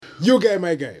You guy,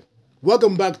 my guy.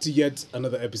 Welcome back to yet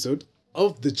another episode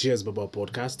of the Cheers Baba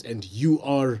podcast, and you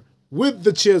are with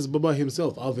the Cheers Baba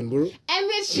himself, Alvin Buru. And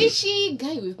Miss Shishi,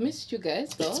 guy, we've missed you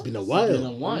guys though. It's been a while.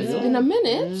 It's been a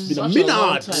minute. It's been a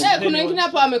minute. Kuna wengine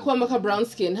hapa amekuwa maka brown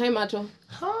skin. Hi Mato.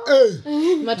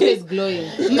 Hey. Mato is glowing.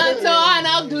 Mato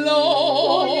ana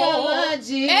glow.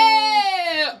 Maji.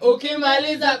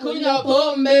 Ukimaliza kunywa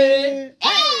pombe.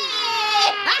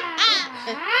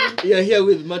 You're here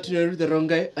with Martin and the wrong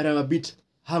guy, and I'm a bit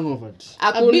hangover.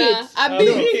 Akuna a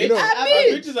bit. No. A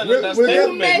bit.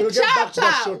 We'll get back to that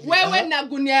Umechapa. shortly. Wewe na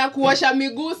gunia ya kuosha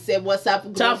miguu. Say what's up,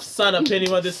 bro? Tough sana Penny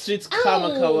wa the streets kama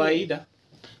kawaida.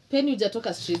 Penny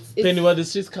hujatoka streets. Penny wa the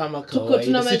streets kama kawaida.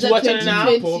 tunamaliza Situachane na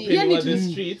hapo 2020. Penny Yani wa the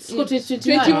streets Tuko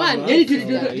 21. Yani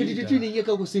 22 niingia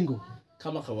kama single.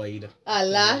 kama kawaida.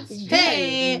 Allah.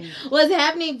 Hey, what's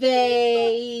happening,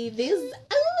 babies?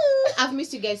 I've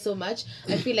missed you guys so much.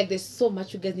 I feel like there's so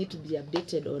much you guys need to be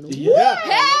updated on. Yeah.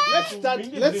 Let's start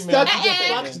with the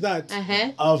fact that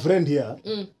our friend here,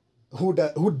 who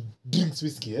drinks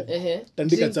whiskey,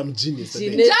 tandika some genius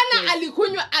today. Jana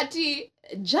alikunywa ati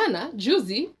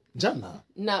juzi Jana.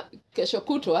 na kesho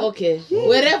kutwa. Okay.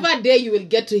 Wherever day you will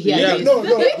get to hear Yeah. this. No.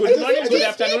 Good morning, good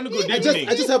afternoon, good evening.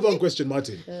 I just have one question,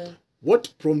 Martin. What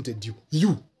prompted you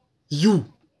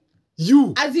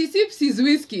As he sips his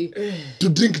whiskey. to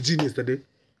drink gin yesterday?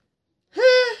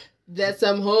 There's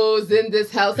some hoes in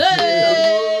this house. There's some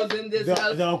hoes in this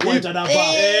house. They were quite an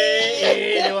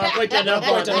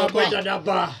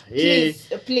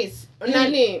Please.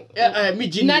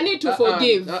 Nani to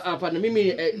forgive.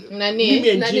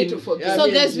 Nani to forgive.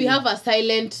 So guys, we have a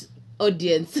silent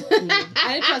audience.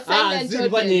 Anaitwa silent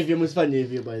audience. Msifanye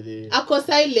hivyo by the way. Ako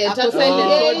silent. Ako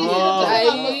silent.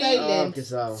 Ako silent. Okay,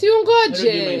 sawa. Si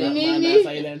ungoje. Nini?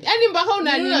 Yaani mpaka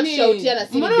una nini? Unashautia na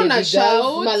sisi Mbona baby una girls,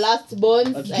 shout? my last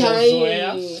bonds.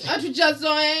 Hatujazoea.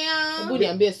 Hatujazoea. Hebu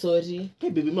niambie sorry. Hey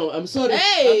baby mama, I'm sorry.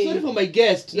 Hey. I'm sorry for my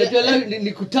guest. Najua leo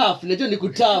ni kutaf.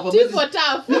 Tip for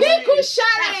tough.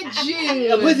 Nikusharejing.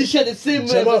 Hamwezi share the same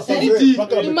Jamaa, vicinity.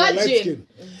 light skin.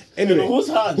 Anyway, Whose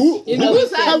hands?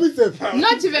 whose hands? hands?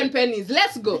 Not even pennies.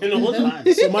 Let's go. In whose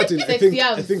hands? So Martin, I Sexy think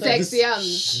arms. Sexy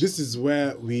arms. this is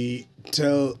where we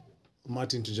tell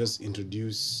Martin to just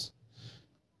introduce.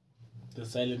 The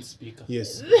silent speaker.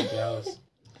 Yes. of the house.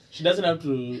 She doesn't have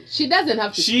to. She doesn't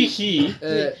have to He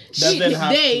doesn't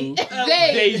have they. to.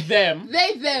 They. Them.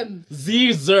 They, them.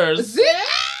 Zers.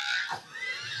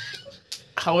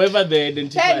 However they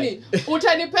identify. Penny,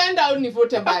 utanipenda au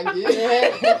nivute bangi?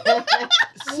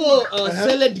 So our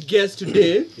silent guest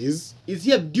today Is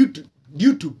here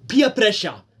due to peer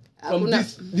pressure from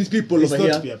these people it's over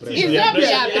not here. peer pressure. It's not peer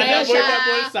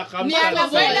Unavoidable pressure. Ni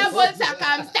unavoidable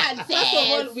circumstances. First of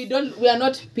all, we are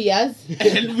not peers.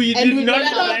 And we And did we not don't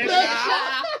have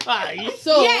pressure. Aye.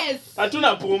 So Yes.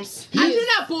 Hatuna pumps.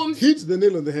 Hatuna pumps. Hit the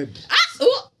nail on the head.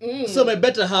 So my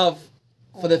better half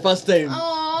for the first time.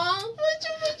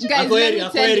 Guys, Ako let me area,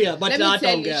 tell you, but let me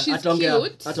tell you, she's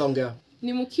cute. ataongea.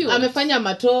 Ni mcute. amefanya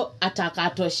Mato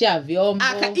atakatoshea vyombo.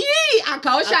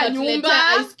 Akaosha Akatuletea nyumba.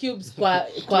 ice cubes kwa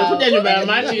Tumekuja nyumba ya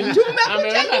Martin. Tumekuja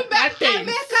Ameweka nyumba. curtains.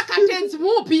 Ameweka curtains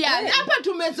mpya. Hapa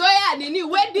tumezoea nini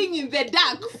wedding in the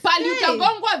dark. Pali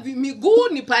utagongwa miguu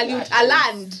ni pali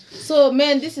utaland. So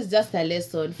man, this is just a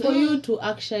lesson for you to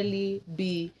actually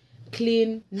be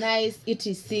clean, nice,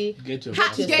 etc. Get your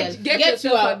Get you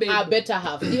yourself a babe. a better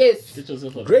half. Yes. Get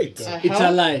yourself a Great. It's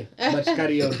a lie, but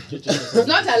carry on. Get yourself a It's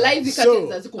not a lazy curtains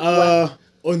So, azikuwa.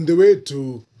 on the way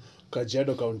to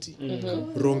Kajiado County,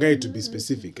 Rongai to be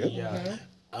specific,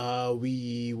 Yeah.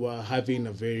 we were having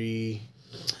a very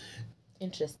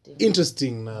Interesting.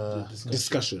 interesting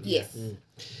discussion. Yes.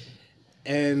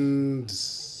 And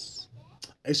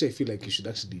actually, I feel like you should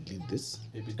actually lead this.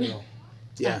 Baby girl.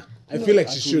 Yeah, I feel like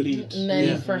she should. lead.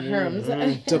 Nani for Herms.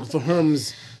 For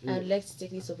Herms. I'd like to take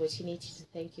this opportunity to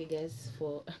thank you guys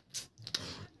for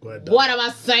Well done. what am I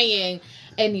saying?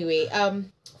 Anyway,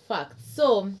 facts.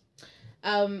 So,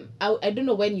 I don't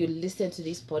know when you listen to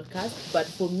this podcast, but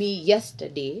for me,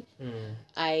 yesterday,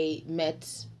 I met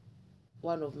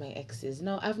one of my exes.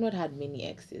 Now, I've not had many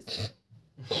exes.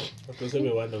 That was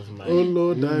only one of mine. Oh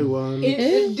Lord, I want.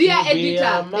 Dear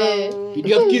editor. Did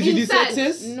you have kids with these Inside.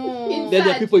 exes? No. Then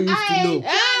there are people you used to know.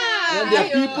 Then there are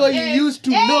people you used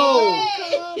to know.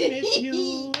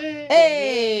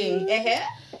 Hey.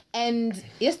 And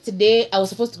yesterday, I was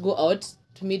supposed to go out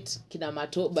to meet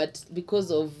Kinamato, but because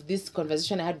of this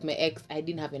conversation I had with my ex, I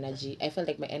didn't have energy. I felt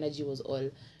like my energy was all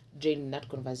drained in that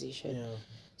conversation. Yeah.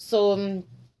 So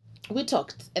we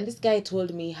talked, and this guy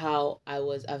told me how I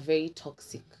was a very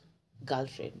toxic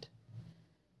girlfriend.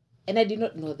 And I did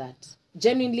not know that.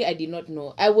 genuinely, I did not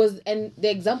know. And the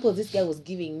examples this guy was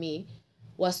giving me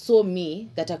was so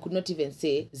me that I could not even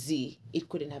say Z. It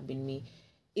couldn't have been me.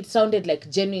 It sounded like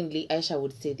genuinely Aisha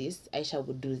would say this, Aisha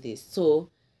would do this. So,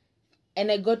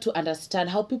 and I got to understand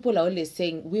how people are always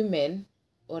saying women,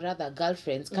 or rather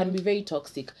girlfriends, can be very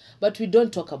toxic. But we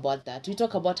don't talk about that. We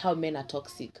talk about how men are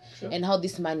toxic and how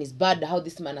this man is bad, how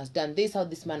this man has done this, how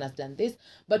this man has done this.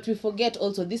 But we forget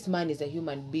also this man is a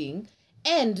human being.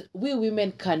 And we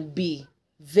women can be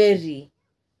very,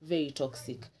 very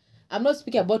toxic. I'm not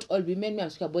speaking about all women, I'm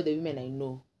speaking about the women I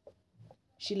know.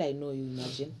 Sheila, I know you,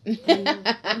 imagine.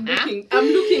 I'm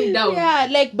looking down. Yeah,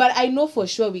 like, but I know for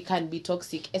sure we can be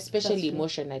toxic, especially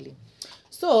emotionally.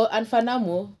 So, and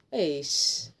Fanamo,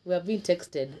 we have been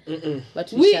texted.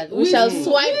 But we shall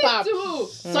swipe up. Too.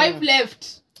 Swipe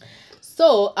left.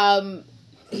 So,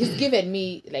 he's given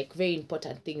me like very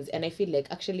important things, and I feel like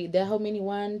actually there are how many?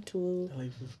 1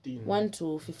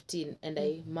 to 15, and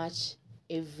I match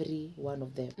every one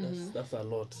of them. That's a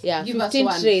lot. Yeah, Give 15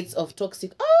 us one. traits of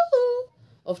toxic.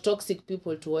 Of toxic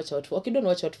people to watch out for. Okay, don't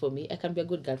watch out for me. I can be a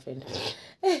good girlfriend.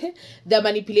 They're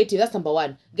manipulative. That's number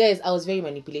one. Guys, I was very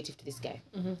manipulative to this guy.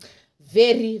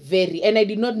 Very, very. And I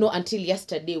did not know until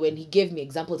yesterday when he gave me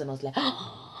examples and I was like,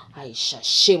 Aisha,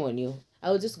 shame on you. I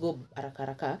will just go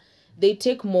araka. They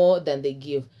take more than they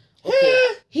give.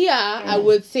 Okay. Here, I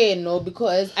would say no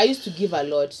because I used to give a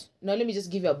lot. Now, let me just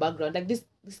give you a background. Like this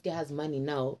guy has money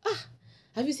now.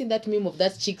 Have you seen that meme of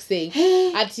that chick saying,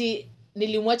 ati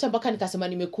nilimwacha mpaka nikasema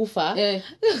nimekufa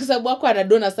kwa sababu wako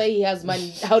anadona say he has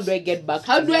money, how do I get back,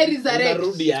 how do I resurrect?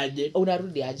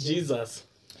 Unarudi aje Jesus.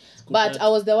 But I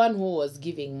was the one who was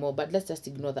giving more, but let's just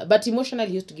ignore that. But emotionally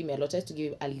he used to give me a lot. I used to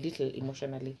give a little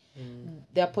emotionally.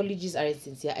 The apologies are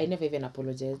insincere. I never even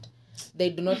apologized.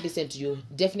 They do not listen to you.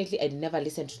 Definitely I never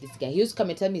listened to this guy. He used to come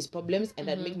and tell me his problems and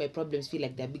I'd make my problems feel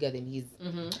like they're bigger than his.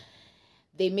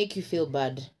 They make you feel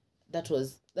bad. That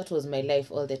was my life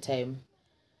all the time.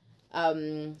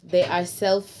 They are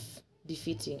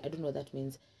self-defeating. I don't know what that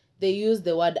means. They use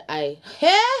the word I.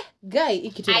 Guy, I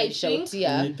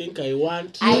think I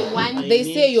want. They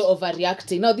say you're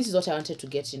overreacting. Now, this is what I wanted to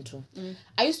get into.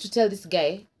 I used to tell this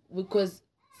guy because,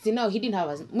 see, now he didn't have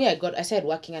I started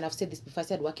working, and I've said this before. I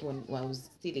started working when I was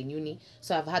still in uni,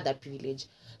 so I've had that privilege.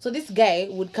 So this guy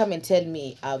would come and tell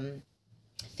me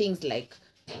things like,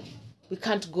 we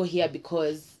can't go here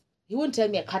because he won't tell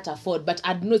me I can't afford, but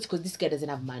I'd know it's because this guy doesn't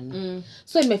have money.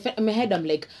 So in my head, I'm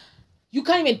like, you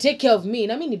can't even take care of me.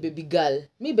 And I mean, a baby girl.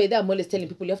 Me by that, I'm always telling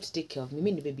people, you have to take care of me. I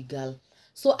mean, a baby girl.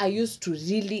 So I used to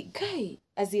really,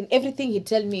 as in everything he'd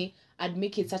tell me, I'd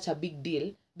make it such a big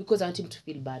deal because I want him to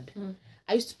feel bad.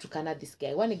 I used to tukana this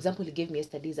guy. One example he gave me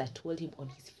yesterday is I told him on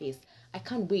his face, I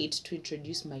can't wait to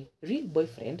introduce my real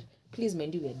boyfriend. Please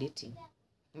mind you, we are dating.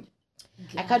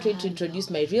 I can't wait to introduce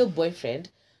my real boyfriend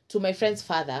to my friend's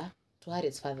father, to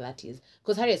Harriet's father, that is.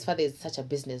 Because Harriet's father is such a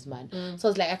businessman. So I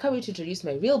was like, I can't wait to introduce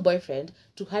my real boyfriend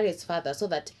to Harriet's father so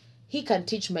that he can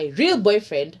teach my real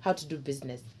boyfriend how to do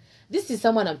business. This is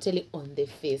someone I'm telling on the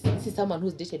face. This is someone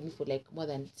who's dated me for like more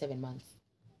than 7 months.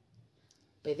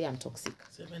 By the way, I'm toxic.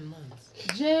 7 months.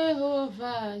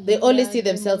 Jehovah. They always see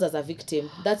themselves as a victim.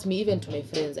 That's me, even to my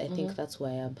friends. I think that's who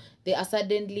I am. They are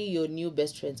suddenly your new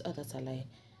best friends. Oh, that's a lie.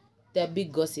 They're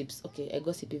big gossips. Okay, I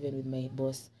gossip even with my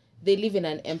boss. They live in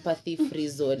an empathy-free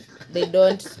zone. They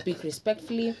don't speak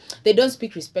respectfully.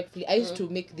 I used to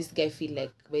make this guy feel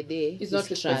like, by the he's not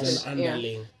trash.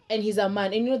 And he's a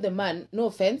man. And you know the man, no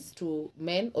offense to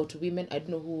men or to women, I don't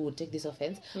know who would take this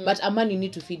offense, but a man, you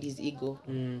need to feed his ego.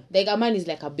 Like a man is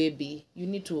like a baby. You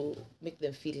need to make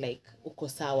them feel like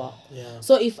uko sawa. Yeah.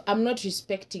 So if I'm not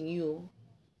respecting you,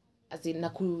 as in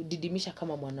nakudidimisha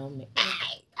kama mwanaume.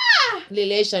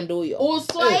 Relation do you.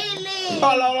 Uswahili.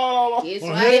 Yes,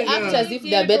 they act as if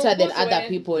they're better than other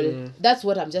people. That's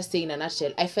what I'm just saying in a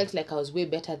nutshell. I felt like I was way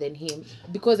better than him.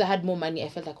 Because I had more money, I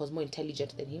felt like I was more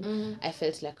intelligent than him. I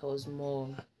felt like I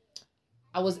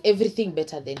was everything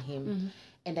better than him.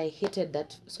 And I hated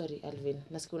that. Sorry, Alvin.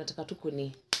 Nasikia unataka tu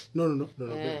kuni. No.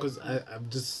 Because I've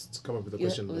just come up with a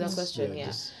question. With a question,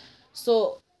 yeah.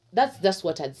 So that's just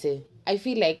what I'd say. I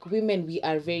feel like women, we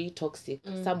are very toxic.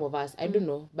 Some of us, I don't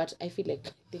know, but I feel like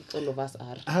I think all of us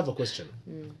are. I have a question.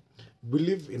 We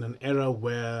live in an era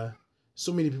where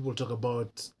so many people talk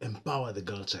about empower the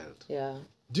girl child. Yeah.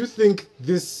 Do you think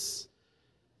this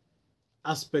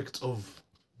aspect of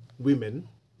women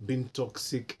being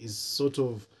toxic is sort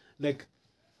of like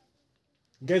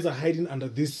guys are hiding under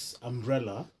this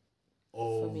umbrella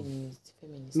of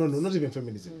Feminist. No, not even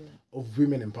feminism, of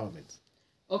women empowerment?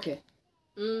 Okay.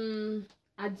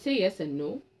 I'd say yes and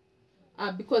no.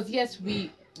 Because yes,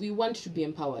 we want to be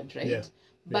empowered, right? Yeah.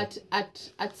 But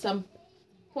at some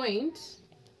point.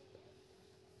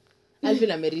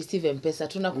 Alvin amereceive mpesa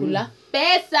tunakula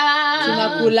Pesa.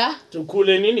 tunakula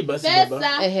Tukule nini basi baba?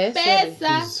 Pesa. sorry.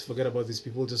 Pesa. Please forget about these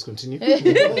people. Just continue.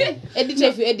 editor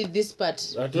if you edit this part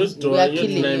Hatuwezi We toa are hiyo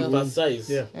killing tuna you.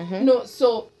 emphasize. Yeah. No,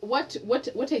 so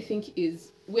what I think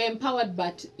is we're empowered,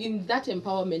 but in that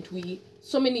empowerment,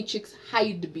 so many chicks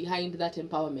hide behind that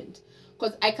empowerment.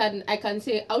 Because I can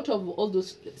say out of all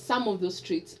those, some of those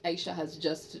traits Aisha has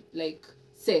just like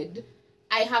said,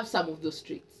 I have some of those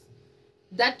traits.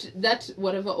 That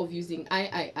whatever of using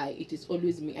I, it is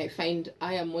always me. I find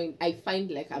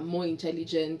like I'm more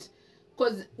intelligent,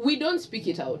 because we don't speak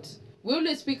it out. We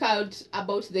always speak out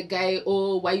about the guy.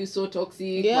 Oh, why you so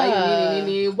toxic? Yeah.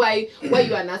 Why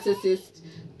you a narcissist?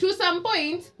 To some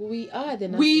point, we are the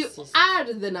we narcissists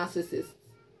are the narcissists.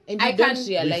 and you I don't can-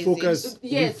 realize it.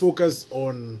 Yes. We focus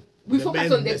on We the focus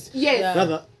on men-ness. this. Yes. Yeah.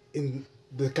 Rather, in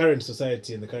the current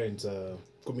society and the current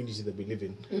community that we live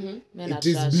in, Men are it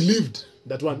is trash. believed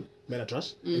that one, men are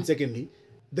trash, and secondly,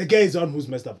 the guy is the one who's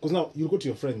messed up. Because now you go to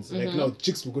your friends, like now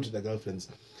chicks will go to their girlfriends,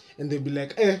 and they'll be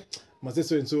like, must say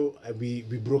so and so, we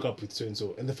broke up with so and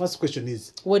so, and the first question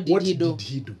is, What did he do? Did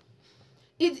he do?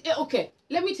 Okay,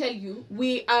 let me tell you,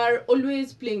 we are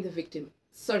always playing the victim.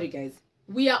 Sorry guys,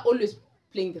 we are always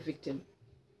playing the victim.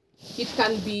 It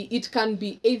can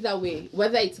be either way,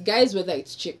 whether it's guys, whether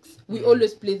it's chicks. We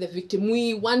always play the victim.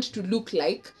 We want to look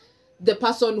like the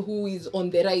person who is on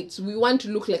the right. We want to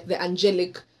look like the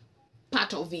angelic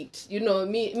part of it,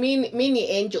 many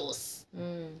angels.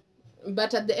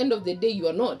 But at the end of the day, you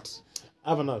are not.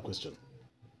 I have another question.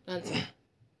 Answer.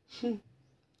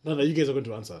 Now that you guys are going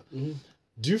to answer,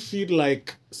 do you feel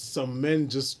like some men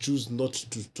just choose not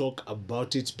to talk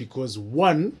about it because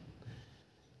one,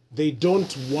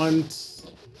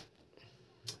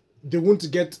 they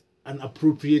won't get an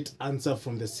appropriate answer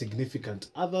from the significant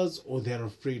others, or they're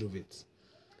afraid of it?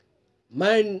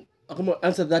 Mine, I'm going to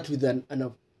answer that with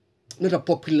not a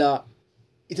popular,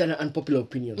 it's an unpopular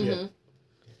opinion. Yeah.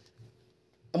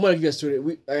 I'm going to give you a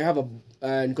story. I have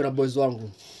niko na boys wangu.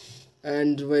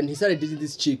 And when he started dating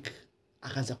this chick,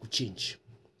 akaanza kuchange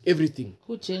everything.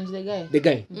 Who changed the guy? The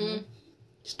guy.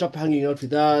 Stop hanging out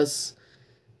with us.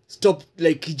 Stop,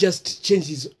 like, he just changed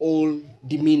his whole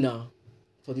demeanor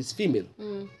for this female.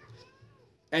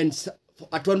 And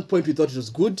at one point we thought it was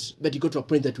good, but it got to a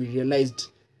point that we realized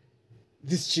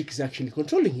this chick is actually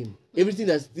controlling him. Everything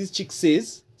that this chick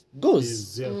says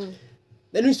goes. Yeah.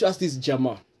 Then we used to ask this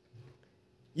Jama,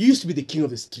 you used to be the king of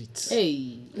the streets.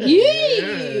 Hey.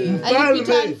 Yee!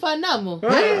 Alipita Alfanamo.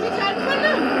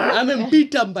 I'm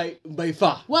beaten by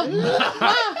far. What? We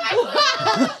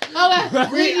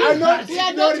are not We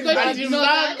are not ignoring going that. to ignore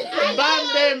that.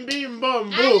 Mbambe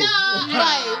mbimbombo.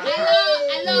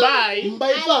 Hello. Bye.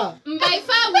 By far. By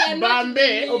far, we are not.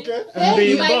 Mbambe. Okay. By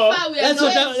Bimbo. far, we are That's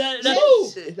what,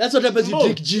 not. that's what happens when you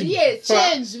drink gin. Yes.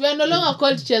 Change. We are no longer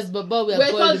called Cheers Baba. We are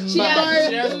We're called called Mba.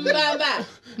 Cheers. Mbamba.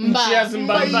 Cheers Mba.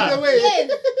 By Mbamba. the way,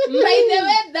 Yes. By the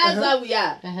way, that's how we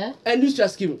are. Uh-huh. And we used to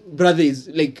ask him, brothers,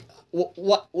 like,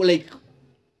 what, like,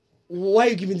 why are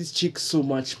you giving this chick so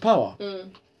much power?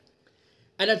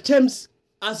 And at times,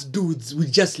 us dudes, we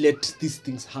just let these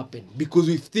things happen because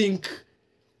we think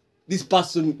this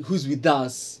person who's with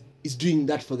us is doing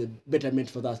that for the betterment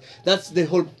for us. That's the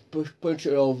whole point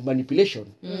of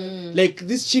manipulation. Like,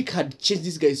 this chick had changed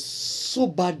this guy so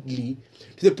badly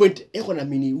to the point,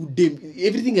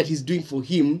 everything that he's doing for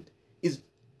him is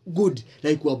good.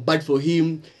 Like, we're bad for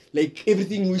him. Like,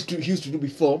 everything he used to do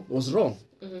before was wrong.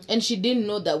 And she didn't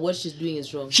know that what she's doing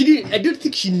is wrong. She didn't. I don't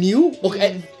think she knew.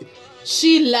 Okay,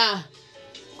 Sheila.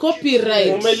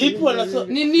 Copyright. Umelipwa na so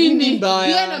Ni nini? Mbaya.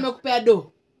 Yeye na amekupea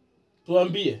do.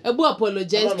 tuambie. Ebu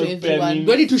apologize Ama to amekupea everyone. nini?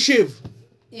 do I need to shave?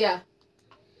 Yeah.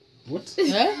 what?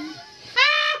 Eh?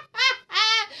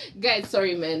 Guys,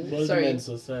 sorry, man. Bald Sorry. man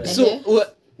society. So,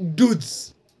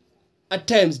 dudes, at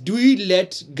times, do we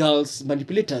let girls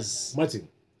manipulate us? Martin,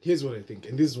 here's what I think,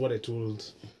 and this is what I told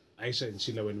Aisha and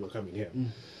Sheila when we were coming here.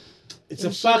 It's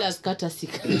a Sheila's fact. kata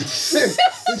sika.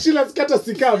 And Sheila's kata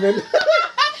sika, man.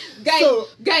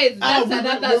 Guys, that's we-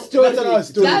 another we- story. that's another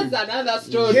story. That's another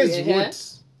story. Here's eh?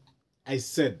 what I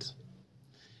said.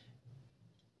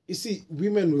 You see,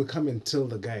 women will come and tell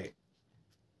the guy,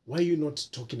 why are you not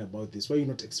talking about this? Why are you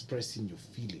not expressing your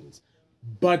feelings?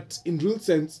 But in real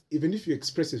sense, even if you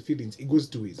express your feelings, it goes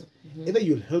two ways. Either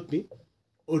you'll help me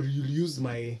or you'll use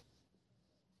my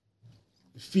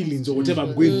feelings or whatever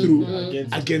I'm going through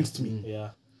against me. Yeah.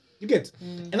 You get?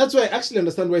 And that's why I actually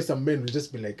understand why some men will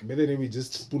just be like, maybe let me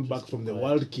just pull back from the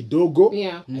world kidogo.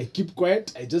 Yeah. I keep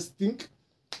quiet, I just think,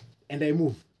 and I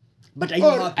move. But are you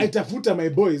Or happy? I tafuta my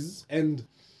boys and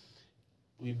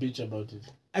We bitch about it.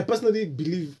 I personally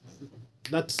believe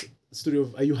that story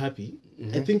of are you happy?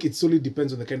 I think it solely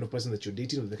depends on the kind of person that you're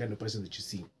dating or the kind of person that you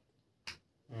see.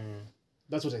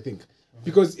 That's what I think.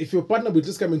 Because if your partner will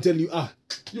just come and tell you,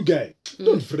 you guy,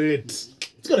 don't fret.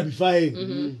 It's gonna be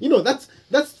fine. You know, that's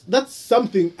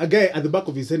something a guy at the back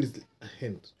of his hand is a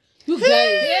hand. You guys.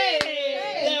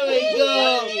 There we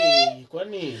go. Hey,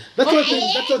 kwani?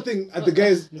 That's one thing at the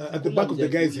guys at the back of the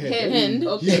guy's head. Hand.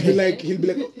 He'll be like,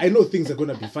 I know things are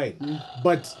gonna be fine,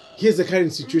 but here's the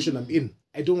current situation I'm in.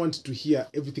 I don't want to hear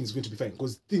everything's going to be fine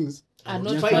because things Are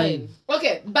not fine.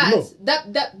 Okay, but No.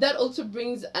 that also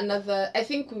brings another. I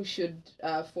think we should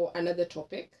for another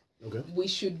topic. Okay. We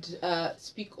should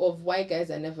speak of why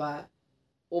guys are never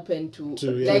open to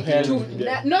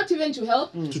help. not even to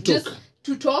help, To just talk.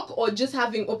 to talk or just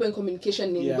having open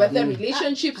communication in Yeah. whether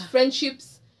relationships,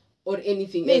 friendships, or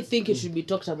anything They else. think it should be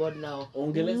talked about now.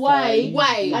 Ongele Why? sahi.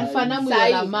 Why? And Fanamu, Sai.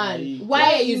 you're a man.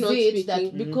 Why are you is not it speaking?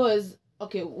 that because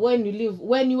okay, when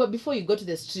you were before you go to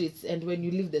the streets and when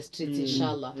you leave the streets,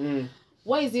 inshallah.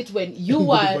 Why is it when you Good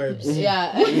were vibes.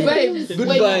 yeah Vibes. Good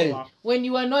when, vibe. when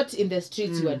you were not in the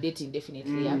streets you were dating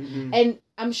definitely yeah and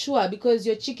I'm sure because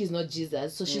your chick is not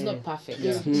Jesus so she's not perfect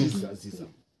Jesus.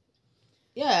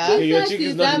 yeah Okay, your Jesus chick is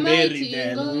is not the married mighty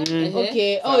then. God.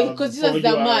 okay oh because Jesus is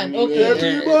the man okay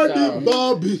Everybody,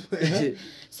 Bobby.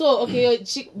 so okay your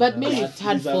chick but maybe it's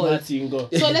hard for Matingo.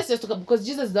 so let's just talk about because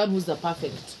Jesus is the one who's the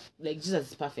perfect like Jesus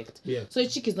is perfect Yeah. so your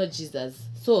chick is not Jesus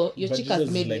so your But chick Jesus has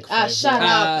is made like me 5'1". shut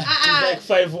up He's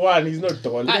like 5'1", he's not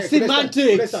tall.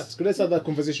 Semantics. Could I start that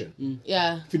conversation?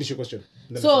 yeah Finish your question.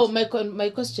 Then So I start. my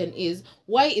question is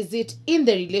why is it in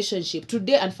the relationship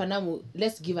today and Fanamu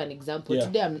let's give an example Yeah.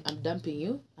 today I'm dumping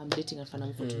you I'm dating and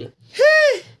Fanamu for today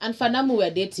and Fanamu we're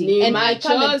dating Ni and I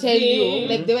come and tell you machozi.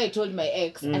 like the way I told my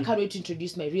ex I can't wait to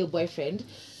introduce my real boyfriend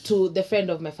to the friend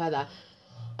of my father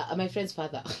my friend's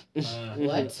father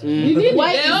what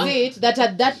why is it that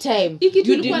at that time Iki you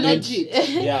did tulikuwa not legit.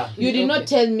 Yeah. you did not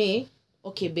tell me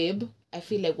okay babe I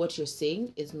feel like what you're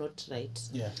saying is not right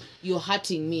Yeah. you're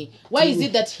hurting me. Why is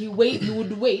it that you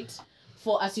would wait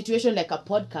for a situation like a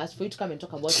podcast for you to come and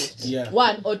talk about it? Yeah.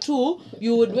 One or two,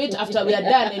 you would wait after we are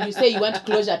done and you say you want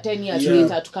closure 10 years Yeah.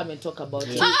 later to come and talk about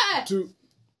it.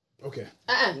 Okay.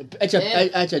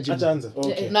 Acha jibu. Achaanza.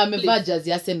 Okay. Na amevaa jazz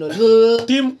ya Arsenal.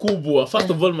 Team kubwa. First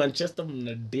of all, Manchester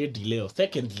mna dead leo.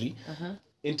 Secondly,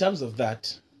 in terms of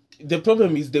that, the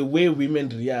problem is the way women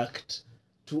react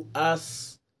to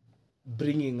us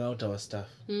bringing out our stuff.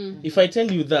 If I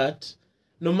tell you that,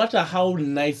 no matter how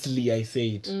nicely I say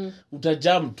it,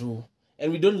 utajam too,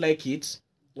 and we don't like it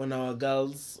when our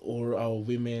girls or our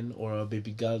women or our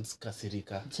baby girls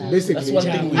kasirika. Basically, That's one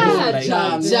thing we jam. don't like.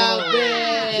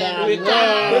 Jabe. We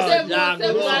can't,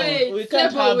 Separate, we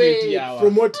can't have it separate. yeah.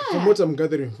 From what I'm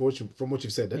gathering from what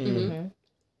you've said,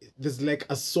 there's like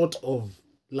a sort of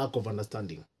lack of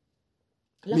understanding.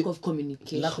 Lack of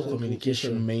communication. Lack of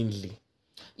communication mainly.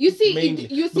 You see, Mainly.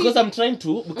 you see,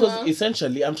 Because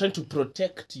essentially I'm trying to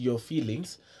protect your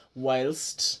feelings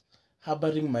whilst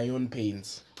harboring my own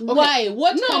pains. Why?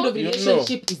 What No. kind of You know.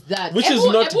 relationship is that? Which is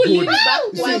not Ebu lean good. back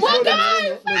You see, one.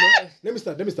 no.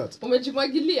 Let me start.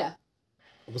 Umejimwagilia.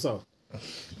 Okay, sawa.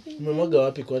 Umemwaga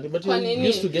wapi kwani? But Kwa you nini?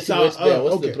 used to get Sawa, wet there.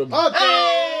 What's okay. the problem?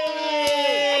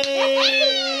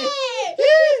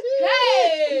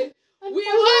 Hey,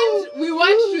 we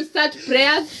want to start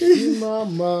prayers.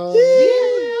 Mama.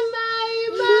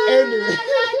 Anyway,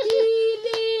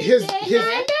 his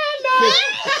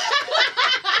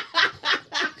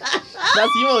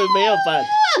That's you in my part.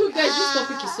 You guys, this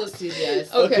topic is so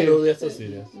serious. Okay. No, we are so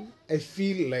serious. I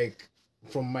feel like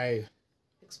from my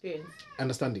Experience.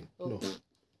 understanding, no.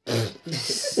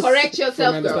 Correct From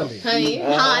yourself, my girl. understanding.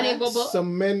 Honey, gobo.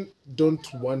 Some men don't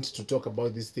want to talk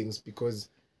about these things because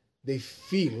they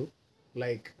feel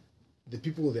like the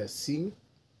people they're seeing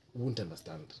won't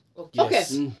understand. Okay.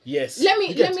 Yes. Let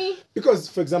me. Because,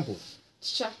 for example,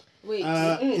 Wait.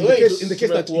 in Wait, the case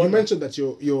that you water. mentioned that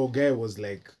your guy was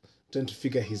like trying to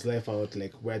figure his life out,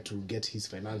 like where to get his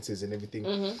finances and everything.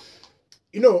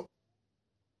 You know,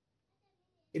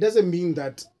 it doesn't mean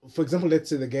that, for example, let's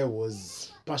say the guy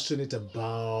was passionate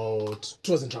about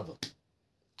tours and travel.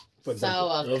 For example.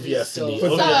 Sour Obviously.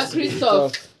 Crystal. Sour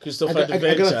Christoph. Christopher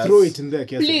I gotta throw it in there,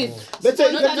 Kiasi. Please. Let's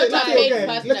say Not a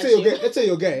paid let's say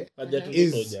your guy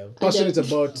is passionate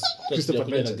about Christopher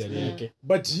Adventures, Okay.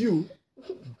 but you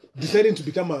deciding to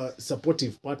become a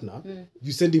supportive partner,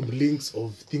 you send him links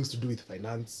of things to do with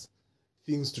finance,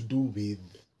 things to do with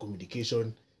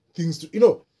communication, things to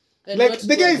And like not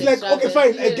the guy is towards like, the okay,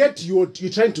 travel. fine, I get you're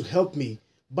trying to help me,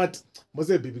 but must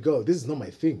say, baby girl, this is not my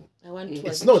thing. I want to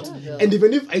It's not. travel. And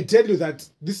even if I tell you that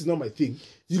this is not my thing,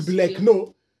 you'll be like,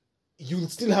 no, you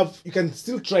can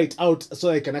still try it out so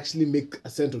I can actually make a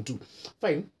cent or two.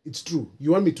 Fine, it's true.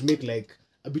 You want me to make like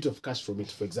a bit of cash from it,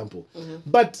 for example.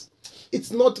 But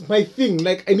it's not my thing.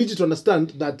 Like, I need you to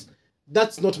understand that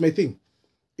that's not my thing.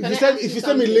 Can If I you ask you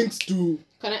send me something? links to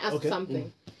Can I ask Okay.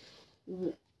 something?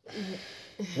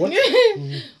 what?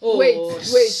 Oh,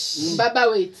 Wait. Baba,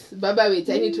 wait.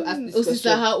 I need to ask this question.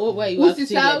 Usisahau, why you acting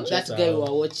Usisahau? like that guy you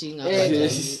are watching?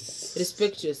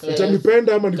 Respect yourself.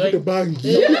 Utanipenda ama nivute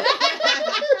bangi?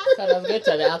 Can I get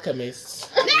an alchemist?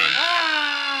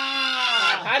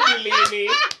 Hadi lini?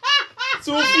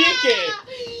 Tufike.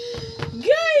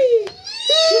 Guy,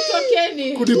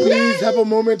 tutokeni. Could you please have a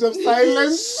moment of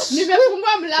silence?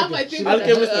 Nimefungua mlango, I think.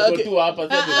 Alchemist iko tu hapa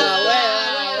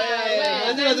sasa.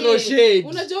 No shade.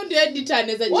 Unajua ndio editor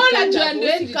anaweza Unajua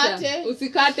ndio jikata.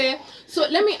 usikate. So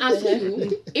let me ask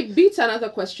you, it beats another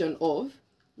question of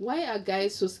why are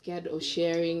guys so scared of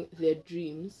sharing their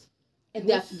dreams And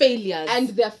their failures. and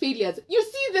their failures? You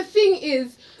see, the thing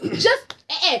is, just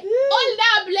hold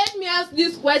up, let me ask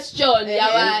this question.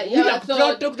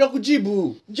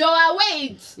 Kujibu. Joa,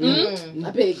 wait.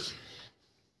 I beg.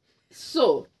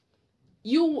 So,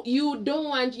 you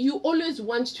always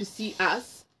want to see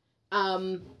us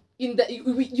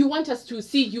you want us to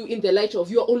see you in the light of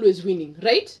you're always winning,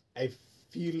 right? I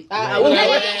feel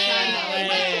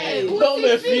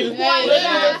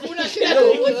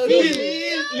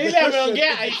Lile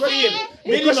ameongea I feel.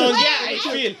 Mimi naongea I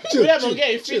feel. Wewe ameongea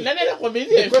I feel. Nani anakuambia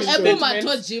I feel? Hebu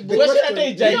mato jibu. Question hata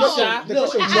ijaisha. The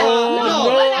question is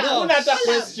Hakuna hata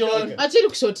question. Actually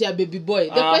kushotia baby boy.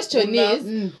 The question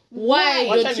is why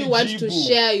Wacha don't you want to nijibu.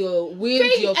 share your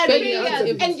wins, your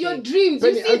failures, and your dreams?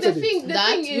 Penny, You see, the answer thing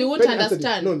that is, we won't Penny answered it.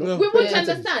 understand. No. we won't Penny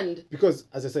answered it. understand. Because,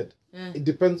 as I said, it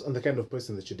depends on the kind of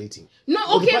person that you're dating. No,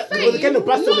 Or the okay, pa- fine. or the kind of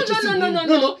person that you're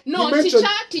No, seeing. You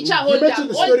teacher, mentioned- hold you up, mentioned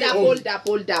the story of-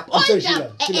 hold up. I'm sorry, Hold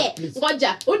up. Sheila, please.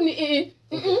 Ngoja.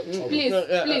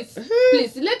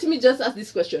 Please, let me just ask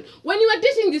this question. When you were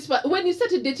dating when you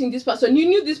started dating this person, you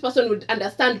knew this person would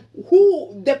understand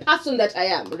who the person that I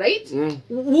am, right?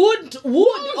 Would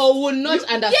or would not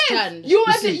understand.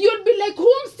 Yes, you'd be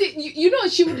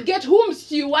like, she would get whom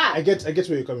you are. I get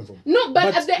where you're coming from. No,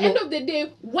 but at the no. end of the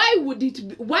day, why would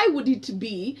it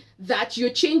be that you're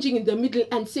changing in the middle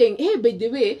and saying, hey, by the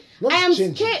way, Not I am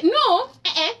changing. scared? No,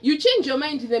 you change your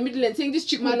mind in the middle and saying this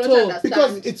chick will not Mato. understand.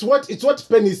 Because it's what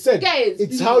Penny said. Guys,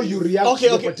 it's how you react Okay.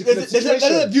 to a particular There's situation.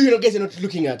 another view guys are not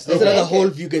looking at. There's another whole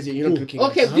view guys you're not looking at.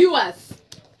 okay, viewers.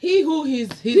 He who is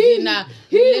in a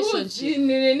relationship.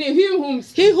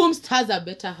 He whom has a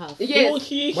better half.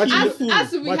 Yes.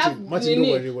 As we have Martin,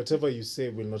 don't worry. Whatever you say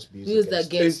will not be Used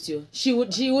against you. She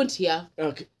won't hear.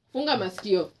 Okay. Funga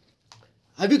masikio.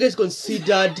 Have you guys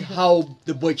considered how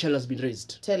the boy child has been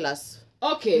raised? Tell us.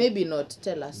 Okay. Maybe not.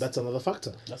 Tell us. That's another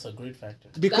factor. That's a great factor.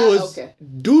 Because okay.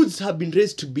 dudes have been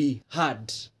raised to be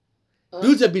hard.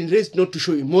 Dudes have been raised not to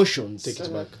show emotions. Take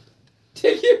it back.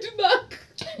 Take it back.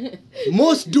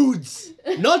 Most dudes,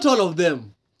 not all of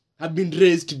them, have been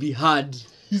raised to be hard.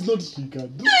 He's not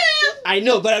speaking. I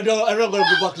know, but I'm not going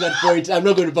to go back to that point. I'm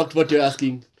not going to go back to what you're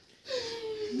asking.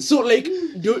 So, like,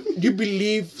 do you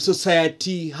believe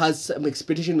society has some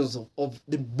expectations of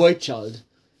the boy child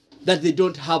that they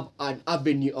don't have an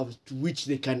avenue of which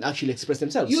they can actually express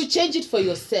themselves? You change it for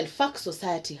yourself. Fuck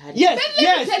society, honey. Yes,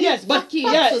 tell you, but fuck you.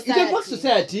 yeah, Fuck you can fuck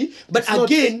society, but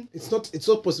again, it's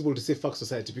not possible to say fuck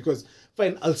society because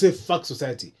fine, I'll say fuck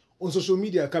society. On social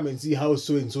media, come and see how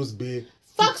so and so's babe.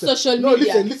 Fuck social No,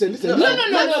 media. listen.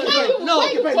 No.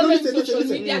 Why you follow social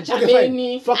media, Okay,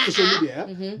 Chameni? fine. Fuck social media,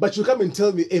 yeah? But you come and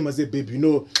tell me, hey, Maze, babe,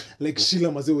 like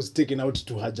Sheila Maze was taken out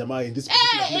to her Jama in this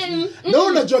particular place.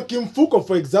 No, najua Kimfuko,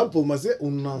 for example, Maze,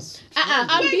 unas.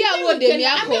 Ambia wo dem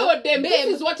yako.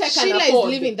 This is what I can Sheila afford.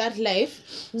 is living that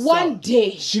life. One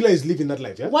day Sheila is living that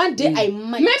life, yeah? I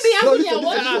might. Maybe No, yangu ni ya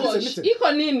listen. wash.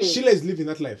 Iko nini? Sheila is living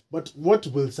that life. But what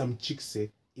will some chicks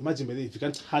say? Imagine maybe if you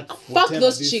can't hack Fuck whatever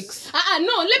those this- chicks.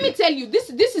 No, let me tell you. This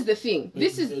is the thing.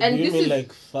 This is Do you mean is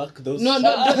like fuck those? No.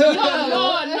 no.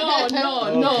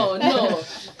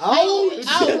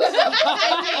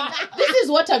 This is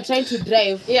what I'm trying to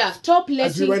drive. Yeah. Stop As we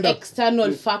letting wind up.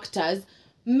 external factors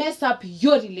mess up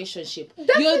your relationship.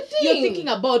 That's You're the thing. thinking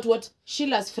about what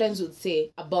Sheila's friends would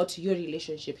say about your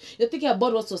relationship. You're thinking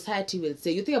about what society will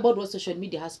say. You think about what social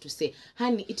media has to say.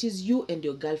 Honey, it is you and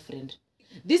your girlfriend.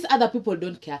 These other people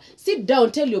don't care. Sit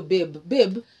down, tell your babe,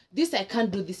 this I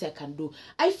can't do, this I can do.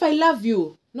 If I love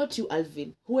you, not you,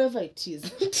 Alvin, whoever it is.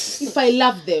 If I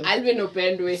love them, Alvin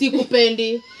Opendwe.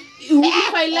 sikupendi.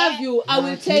 If I love you, I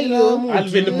will tell you.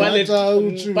 Alvin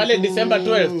pale December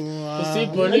 12th.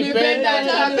 Usiponipenda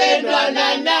Napendwa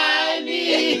na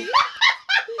nani?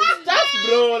 Stuff,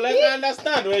 bro. Like, I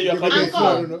understand where you're coming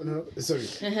Uncle. from. No. Sorry.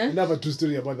 I have a true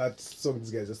story about that song this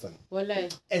guy just sang.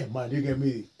 Walai. Man, you get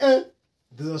me. There's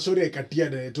a story I Katia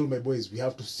that I told my boys we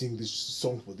have to sing this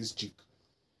song for this chick.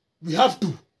 We have to.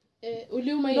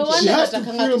 Uliuma No nje. wonder has to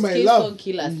natakanga feel my tusikie love. song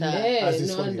kila saa. As Eh, this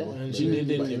no funny wonder. one. And she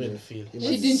didn't even feel.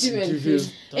 She didn't even feel.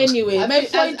 Anyway, my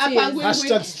As- point as- is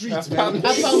Hashtag streets, man.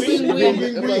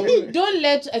 don't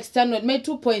let external. My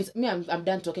 2 points. I'm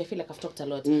done talking. I feel like I've talked a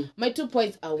lot. My 2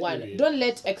 points are: one, don't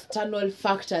let external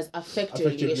factors affect your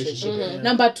Affect your relationship. relationship,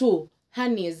 Number 2,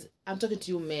 honeys. I'm talking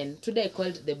to you men. Today I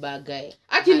called the bad guy.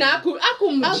 Akina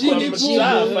akumjibu.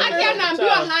 Akumjibu. Aki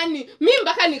anaambiwa hani. Mi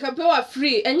mpaka nikapewa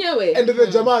free enyewe. And then the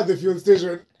Jama at the fuel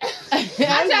station. I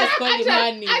just call him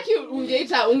honey. Aki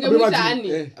ungemuita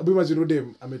hani. Abu imagine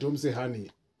dem ametoa mse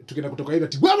honey. Tukienda kutoka hivi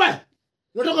ati wewe.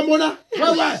 Unatoka mbona?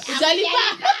 Wewe.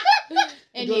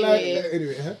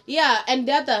 Anyway. Yeah, and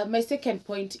my second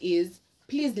point is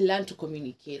please learn to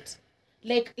communicate.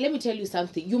 Like, let me tell you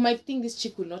something. You might think this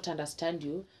chick will not understand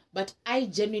you, but I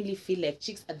genuinely feel like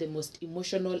chicks are the most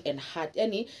emotional and hard.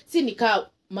 See, nika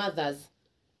mothers.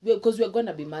 Because we're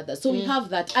gonna be mothers. So we have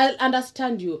that. I'll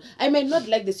understand you. I might not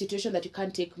like the situation that you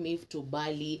can't take me to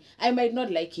Bali. I might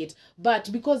not like it.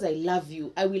 But because I love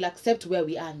you, I will accept where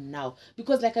we are now.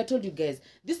 Because like I told you guys,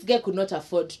 this guy could not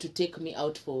afford to take me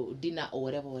out for dinner or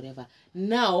whatever.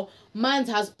 Now, man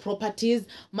has properties.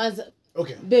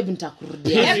 Okay. Babe,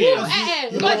 nitakurudia.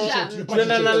 Ngoja.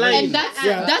 And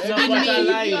that's No, been but I me.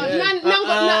 lie.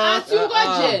 Na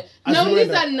asingoje.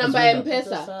 Nauliza namba ya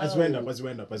M-Pesa. As we end up.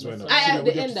 Aya,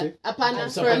 the end. Hapana,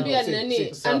 tuambia nani.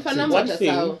 Anfana One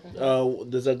mwatasao. thing,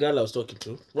 there's a girl I was talking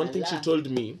to. One thing she told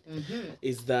me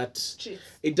is that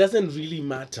it doesn't really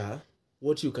matter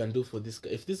what you can do for this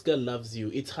girl. If this girl loves you,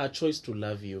 it's her choice to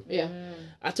love you. Yeah.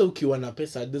 Hata ukiwa na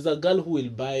pesa, there's a guy who will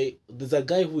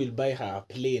buy her a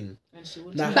plane.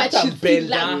 Na But she'll still hatampenda.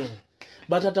 love.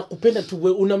 But atakupenda tu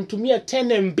wewe unamtumia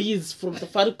 10 MBs from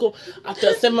Safaricom,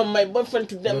 atasema my boyfriend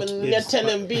to them and 10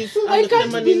 MBs.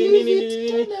 Anasema nini.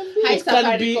 Hi, It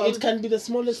Safaricom. can be the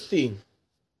smallest thing.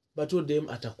 But what them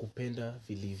atakupenda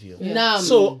vilivyo. Naam.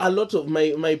 So a lot of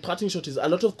my parting shot is a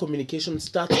lot of communication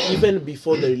starts even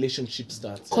before the relationship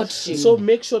starts. Courtship. So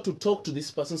make sure to talk to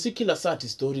this person. Si kila saa ati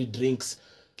story drinks.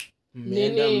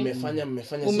 Mmeenda Nini? mmefanya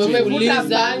Umevuta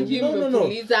bangi, No.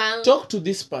 umepuliza. Talk to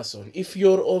this person. If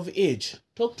you're of age,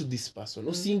 talk to this person.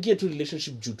 Usiingie tu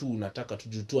relationship juu tu unataka tu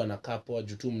juu tu anakaa poa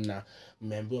juu tu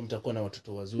mmeambiwa mtakuwa na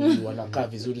watoto wazuri wanakaa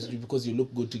vizuri because you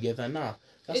look good together. Nah,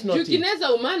 that's not it.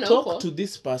 Jukineza umana Talk huko. to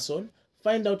this person,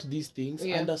 find out these things,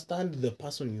 Yeah. understand the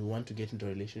person you want to get into a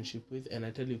relationship with, and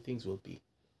I tell you things will be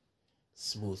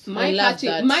smooth. I love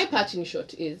that. My parting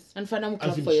shot is And Fana,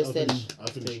 clap for yourself.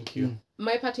 Thank you.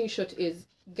 my parting shot is,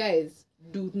 guys,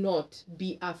 do not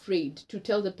be afraid to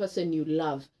tell the person you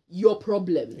love your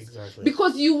problems. Exactly.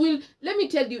 Because you will, let me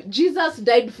tell you, Jesus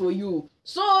died for you.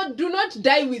 So do not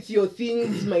die with your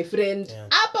things, my friend. Yeah.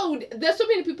 There's so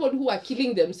many people who are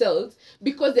killing themselves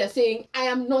because they're saying, I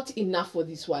am not enough for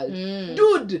this world.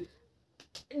 Dude,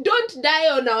 don't die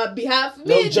on our behalf.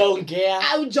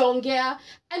 Ujongea.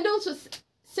 And also,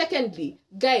 secondly,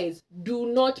 guys, do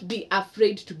not be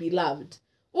afraid to be loved.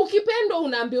 Ukipendwa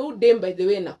unaambia udem, by the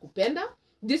way, nakupenda.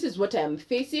 This is what I am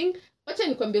facing. Wacha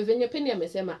nikwambie venye Penny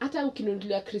amesema, hata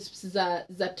ukinunulia crisps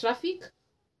za traffic.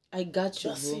 I got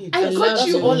you, That's bro. it. I got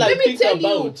you. All I Let me think tell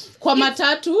about. Kwa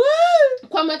matatu.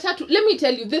 Kwa matatu, let me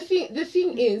tell you, the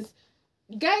thing is,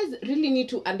 guys really need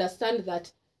to understand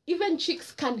that even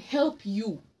chicks can help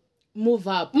you Move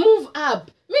up. move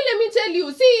up. Let me tell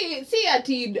you, see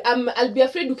ati I'll be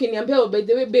afraid ukiniambia, oh, by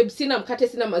the way, babe, sina mkate,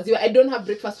 sina maziwa, I don't have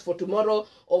breakfast for tomorrow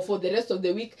or for the rest of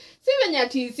the week. Si venye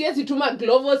ati siwezi tuma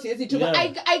glovo, siwezi tuma,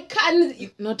 Yeah. I can,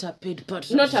 Not a paid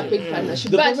partnership. not a paid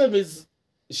partnership. The But problem is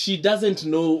she doesn't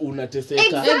know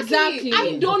unateseka. exactly.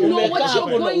 I don't know what Umekaa you're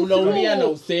hapo going unaumia na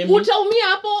through. usemi. Utaumia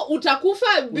hapo,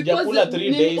 utakufa because Hujakula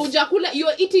 3 days. hujakula,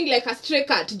 you're eating like a stray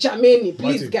cat. Jameni,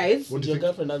 please, Martin, guys. what do Your you think?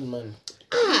 girlfriend has money.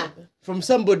 From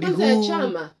somebody Kwanza ya who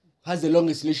chama. has the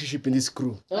longest relationship in this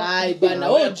crew. Ay, bana.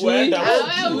 Wewe Oh, kuenda, Jui. wewe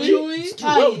Ah, ujui. Jui. Wewe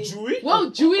Ay. ujui. Wow,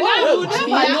 Jui na I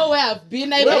Ujui. know where I've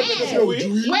been. I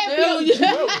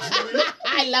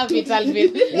love it,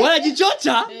 Alvin.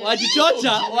 Wanajichocha.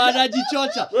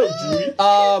 Wewe ujui.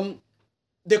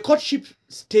 The courtship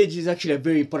stage is actually a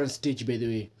very important stage, by the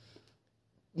way.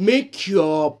 Make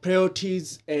your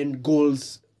priorities and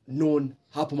goals known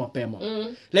hapo mapema.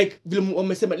 Like vile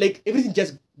wamesema, like everything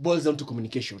just boils down to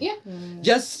communication. Yeah.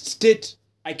 Just state,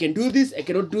 I can do this, I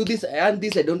cannot do this, I earn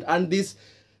this, I don't earn this.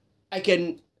 I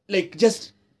can, like,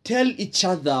 just tell each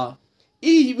other.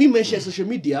 We mention social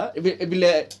media.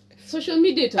 Vile Social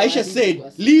media. Aisha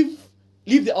said, live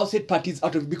leave the outside parties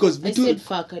out of it, because I said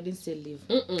fuck, I didn't say leave.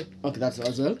 okay, that's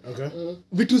as well. Okay.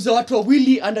 Vitu za watu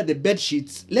wawili under the bed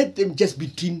sheets, let them just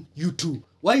between you two.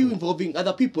 Why are you involving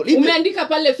other people? Even, Umeandika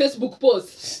pale Facebook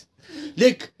post.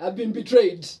 like, I've been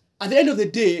betrayed. at the end of the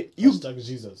day, you Hashtag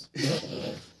Jesus.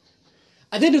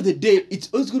 at the end of the day, it's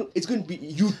going to be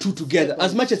you two together.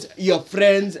 As much as your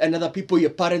friends and other people, your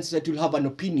parents that will have an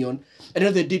opinion, at the end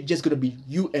of the day, it's just going to be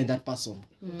you and that person.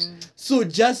 So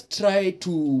just try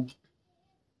to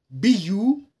be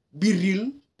you, be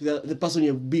real to the person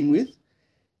you're being with,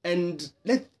 and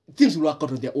let things will work out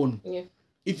on their own. Yeah.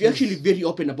 If you're actually very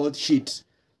open about shit,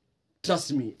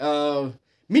 trust me.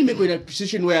 Me me go in a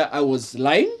position where I was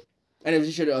lying, and a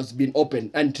position where I was being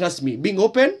open. And trust me, being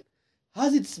open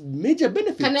has its major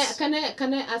benefits. Can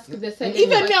I ask the second?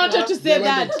 Even me, I wanted to say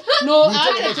that. No,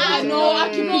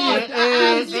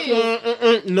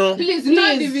 No. Please,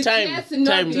 nod if it's Time, yes, nod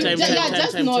time, if it's time, yes. Yeah,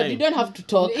 just nod. You don't have to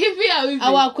talk. If we are even,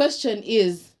 Our question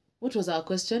is, what was our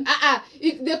question?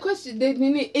 the question, the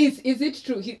meaning is it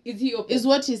true? Is he open? Is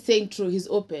what he's saying true? He's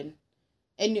open.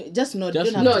 And you just nod. Just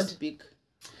you don't have nod. to speak.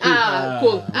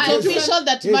 Cool. Official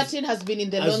that Yes. Martin has been in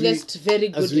the As we- longest, very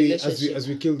good relationship. as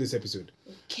we kill this episode,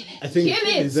 I think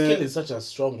Kill it. Skill is such a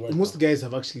strong word. most guys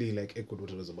have actually like echoed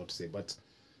what I was about to say, but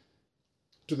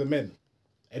to the men,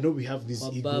 I know we have this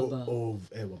ego Wababa. of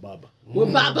wababa. We're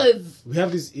babas. We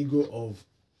have this ego of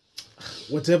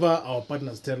whatever our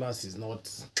partners tell us is not.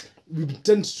 We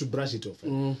tend to brush it off.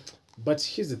 But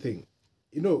here's the thing,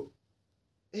 you know,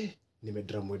 nime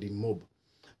drum wedding mob.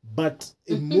 But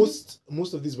in most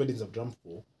of these weddings I've drummed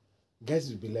for, guys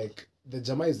will be like, the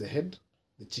jama is the head,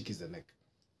 the chick is the neck.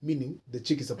 Meaning the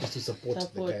chick is supposed to support the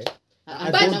Support. guy.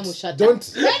 And Don't Shut up.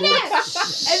 don't-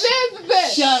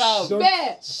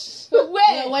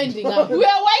 We're winding up. We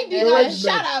are winding We're up. winding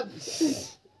Shut up. up.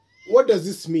 What does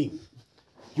this mean?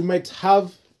 You might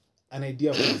have an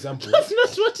idea, for example. That's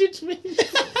not what it means.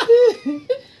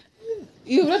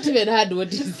 You've not even heard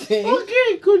what he's saying.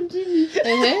 Okay, continue.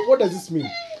 Uh-huh. What does this mean?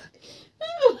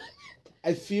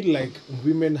 I feel like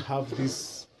women have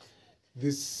this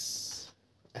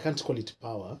I can't call it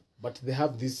power, but they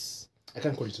have this, I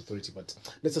can't call it authority, but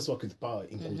let's just work with power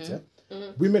in quotes.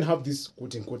 Women have this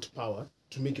quote unquote power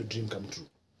to make your dream come true.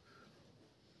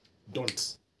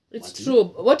 Don't. It's Martin, true.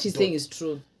 What he's don't. saying is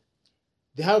true.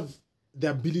 They have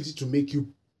the ability to make you,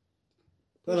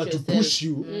 rather to yourself. push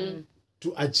you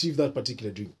to achieve that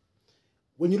particular dream.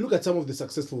 When you look at some of the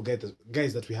successful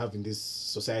guys that we have in this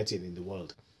society and in the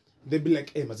world, they'll be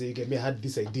like, hey, Mazayuke, I had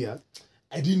this idea.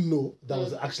 I didn't know that I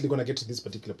was actually going to get to this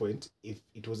particular point if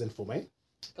it wasn't for my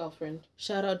Girlfriend.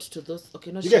 Shout out to those.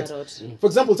 Okay, not You shout get? out. For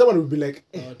example, someone would be like,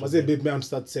 hey, Mazay, babe, may I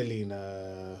start selling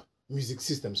music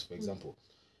systems, for example.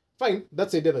 Fine,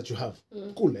 that's the idea that you have.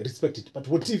 Cool, I respect it. But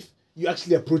what if you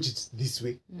actually approach it this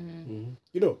way?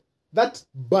 You know, that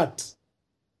but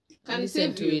Can Listen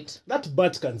save to you. it. that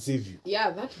but can save you. Yeah,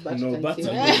 that but No, can but save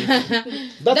I'm you.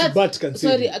 That but can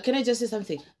save Sorry, you. can I just say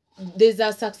something? There's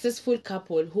a successful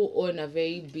couple who own a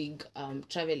very big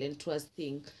travel and tours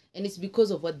thing, and it's because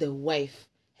of what the wife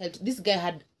helped. This guy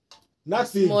had a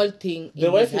Nothing. small thing. The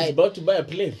in wife his is head. about to buy a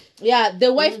plane. Yeah,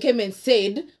 the wife came and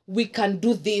said, we can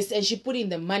do this, and she put in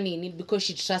the money in it because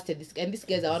she trusted this guy. And these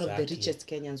guys are one of the Exactly. richest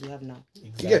Kenyans we have now.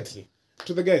 Exactly.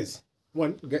 To the guys,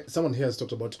 someone here has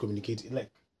talked about communicating, like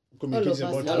communicating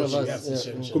All of about us. how All of you us,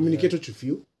 feel. yeah. Communicate what you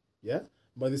feel, yeah.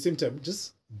 But at the same time,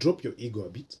 just drop your ego a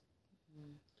bit,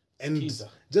 and Skiza.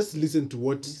 just listen to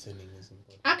what. Listening is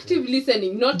important. Active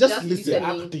listening, not Just just, listen.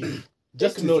 listening. Active.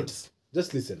 Just Take listen. notes.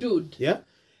 Just listen, Dude. yeah.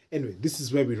 Anyway, this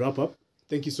is where we wrap up.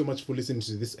 Thank you so much for listening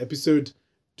to this episode.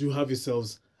 Do have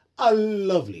yourselves a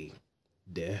lovely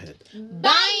day ahead.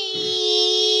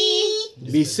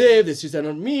 Bye! Be safe. The streets are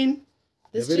not mean.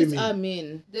 The They're very streets mean. are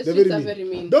mean. The They're streets very are mean. very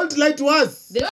mean. Don't lie to us.